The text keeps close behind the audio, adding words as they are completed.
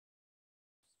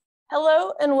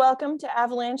Hello and welcome to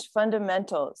Avalanche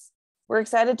Fundamentals. We're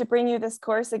excited to bring you this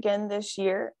course again this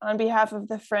year on behalf of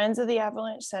the Friends of the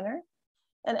Avalanche Center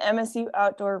and MSU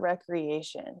Outdoor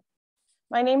Recreation.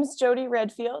 My name is Jodi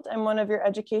Redfield. I'm one of your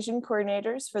education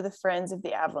coordinators for the Friends of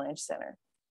the Avalanche Center.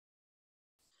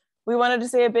 We wanted to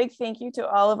say a big thank you to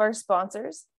all of our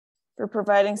sponsors for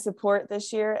providing support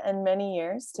this year and many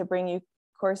years to bring you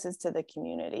courses to the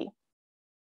community.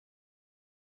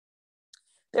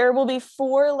 There will be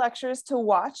 4 lectures to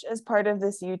watch as part of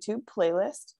this YouTube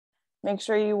playlist. Make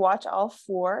sure you watch all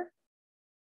 4.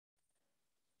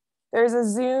 There's a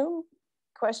Zoom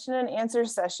question and answer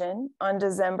session on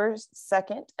December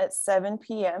 2nd at 7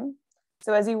 p.m.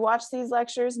 So as you watch these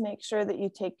lectures, make sure that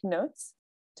you take notes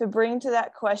to bring to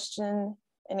that question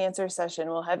and answer session.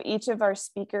 We'll have each of our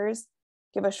speakers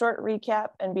give a short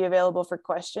recap and be available for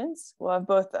questions. We'll have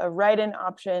both a write-in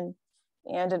option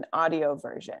and an audio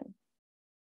version.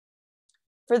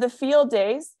 For the field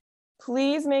days,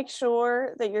 please make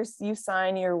sure that you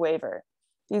sign your waiver.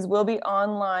 These will be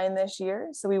online this year,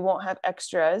 so we won't have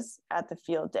extras at the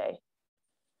field day.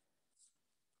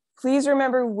 Please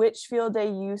remember which field day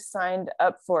you signed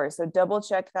up for, so double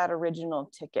check that original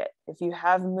ticket. If you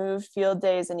have moved field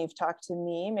days and you've talked to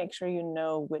me, make sure you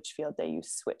know which field day you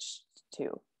switched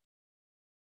to.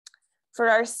 For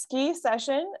our ski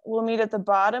session, we'll meet at the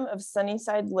bottom of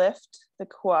Sunnyside Lift, the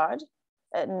quad,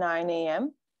 at 9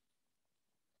 a.m.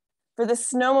 For the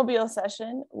snowmobile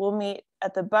session, we'll meet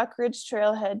at the Buck Ridge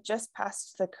Trailhead just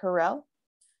past the Corral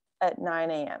at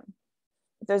 9 a.m.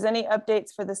 If there's any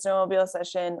updates for the snowmobile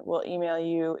session, we'll email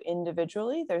you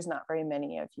individually. There's not very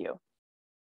many of you.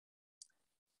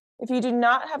 If you do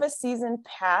not have a season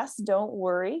pass, don't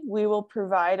worry. We will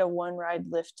provide a one-ride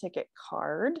lift ticket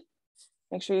card.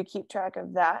 Make sure you keep track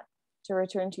of that to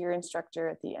return to your instructor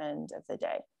at the end of the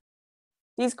day.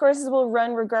 These courses will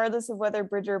run regardless of whether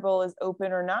Bridger Bowl is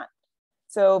open or not.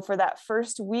 So for that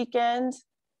first weekend,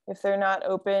 if they're not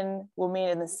open, we'll meet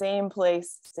in the same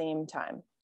place, same time.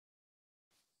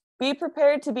 Be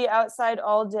prepared to be outside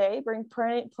all day. Bring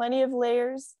plenty of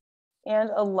layers and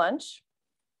a lunch.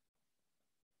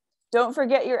 Don't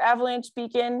forget your avalanche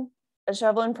beacon, a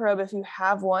shovel and probe if you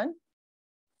have one.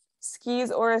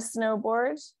 Skis or a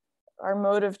snowboard, our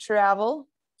mode of travel.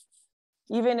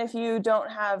 Even if you don't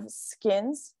have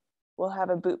skins, we'll have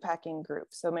a boot packing group.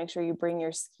 So make sure you bring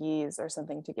your skis or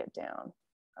something to get down.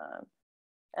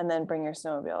 And then bring your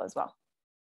snowmobile as well,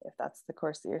 if that's the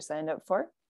course that you're signed up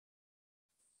for.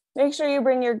 Make sure you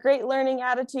bring your great learning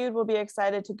attitude. We'll be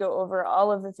excited to go over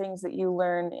all of the things that you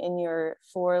learn in your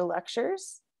 4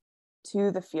 lectures to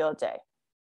the field day.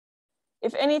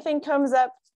 If anything comes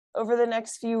up over the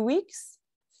next few weeks,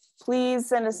 please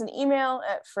send us an email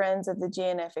at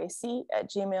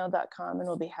friendsofthegnfac@gmail.com and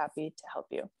we'll be happy to help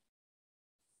you.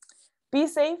 Be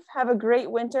safe, have a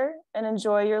great winter, and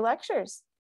enjoy your lectures.